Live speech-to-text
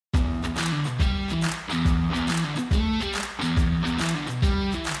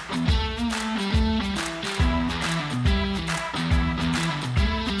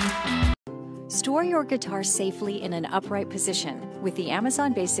Store your guitar safely in an upright position with the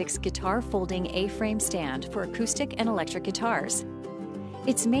Amazon Basics Guitar Folding A-Frame Stand for acoustic and electric guitars.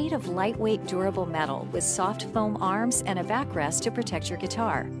 It's made of lightweight, durable metal with soft foam arms and a backrest to protect your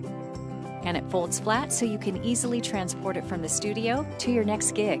guitar. And it folds flat so you can easily transport it from the studio to your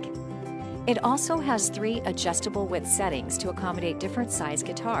next gig. It also has 3 adjustable width settings to accommodate different size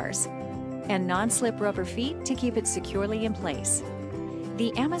guitars, and non-slip rubber feet to keep it securely in place.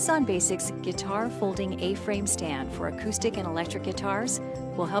 The Amazon Basics Guitar Folding A-Frame Stand for acoustic and electric guitars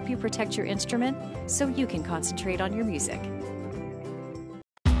will help you protect your instrument so you can concentrate on your music.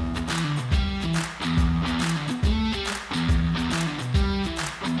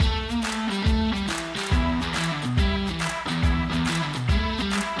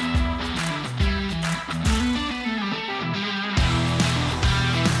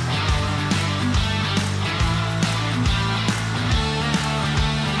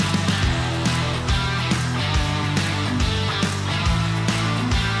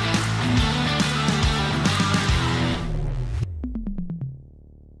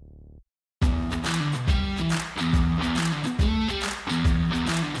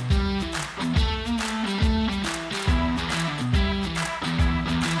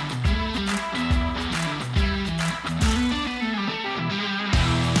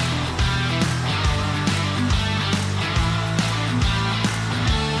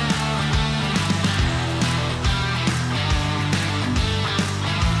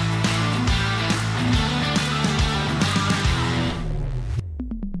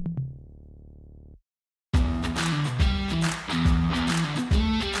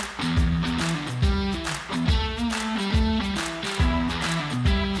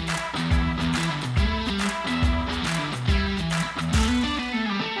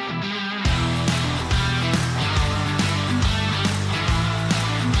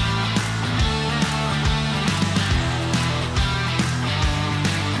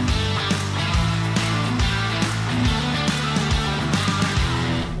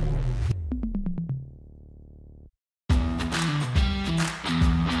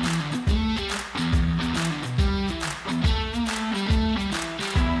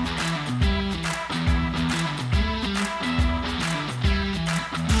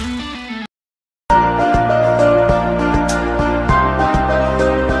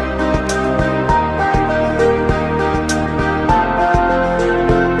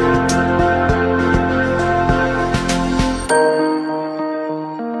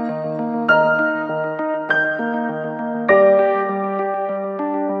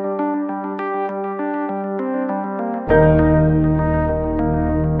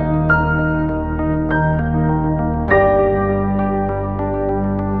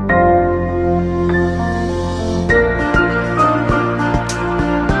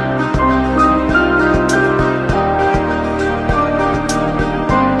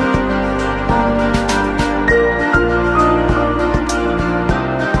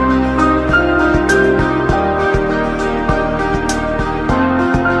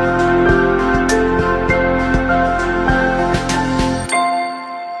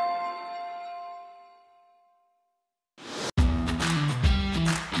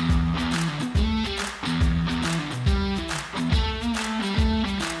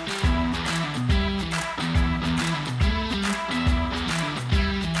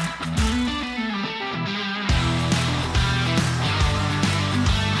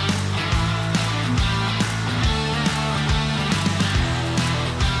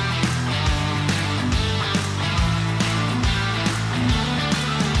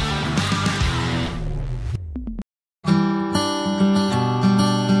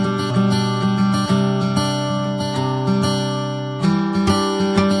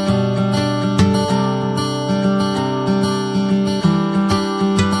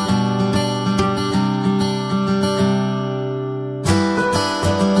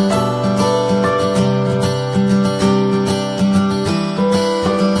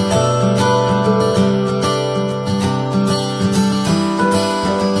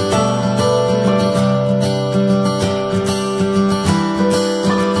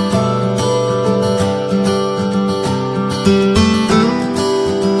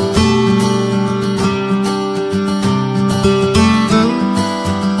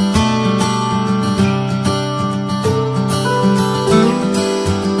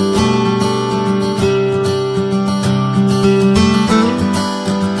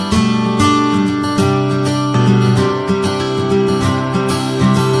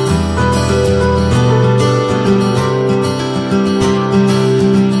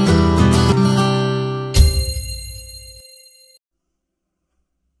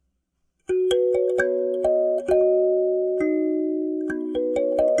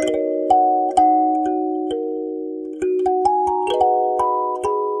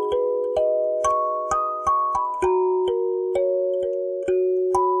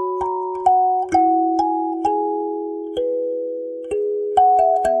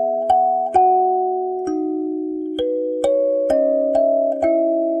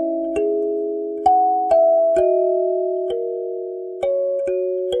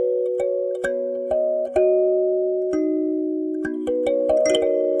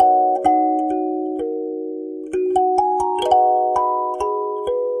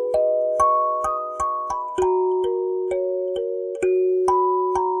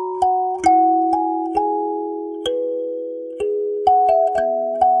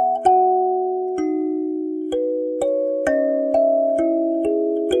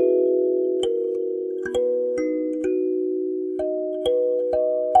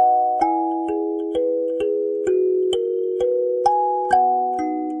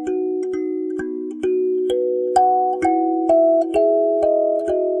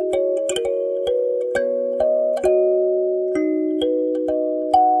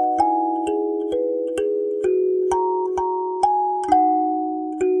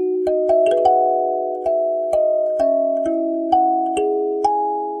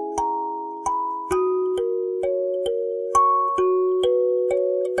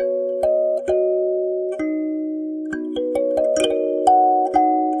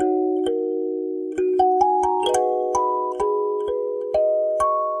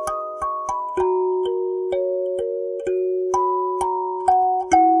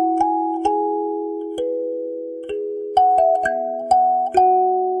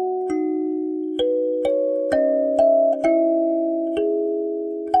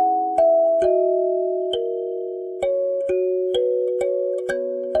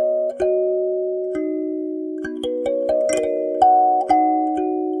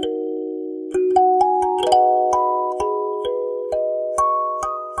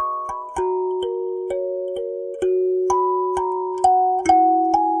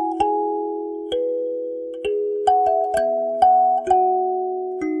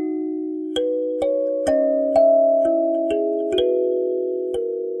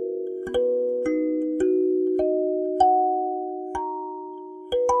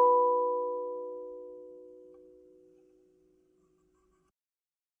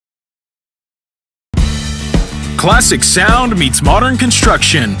 Classic sound meets modern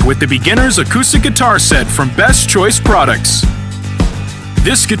construction with the beginner's acoustic guitar set from Best Choice Products.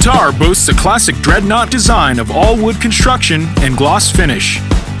 This guitar boasts a classic dreadnought design of all-wood construction and gloss finish.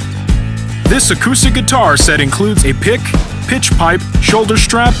 This acoustic guitar set includes a pick, pitch pipe, shoulder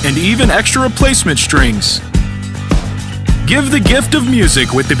strap, and even extra replacement strings. Give the gift of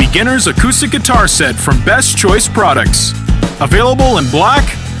music with the beginner's acoustic guitar set from Best Choice Products. Available in black,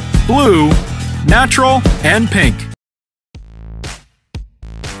 blue, natural, and pink.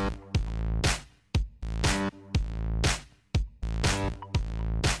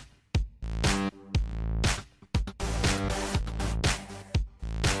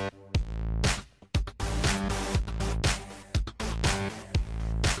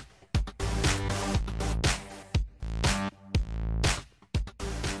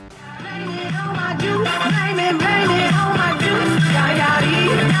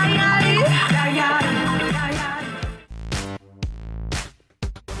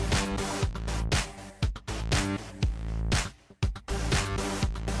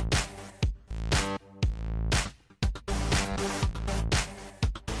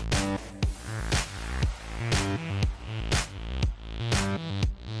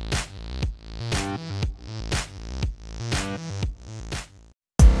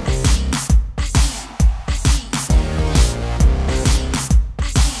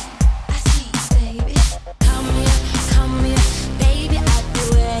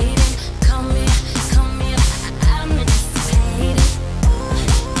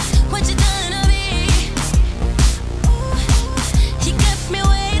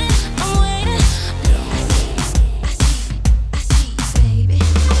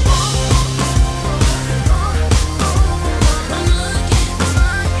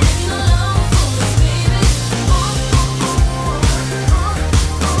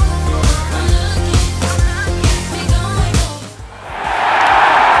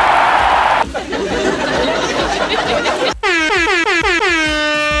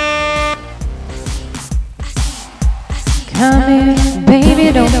 Come here,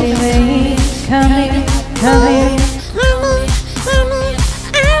 baby, don't be late. Come here, come here.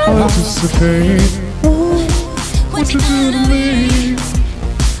 Anticipate what you do to me.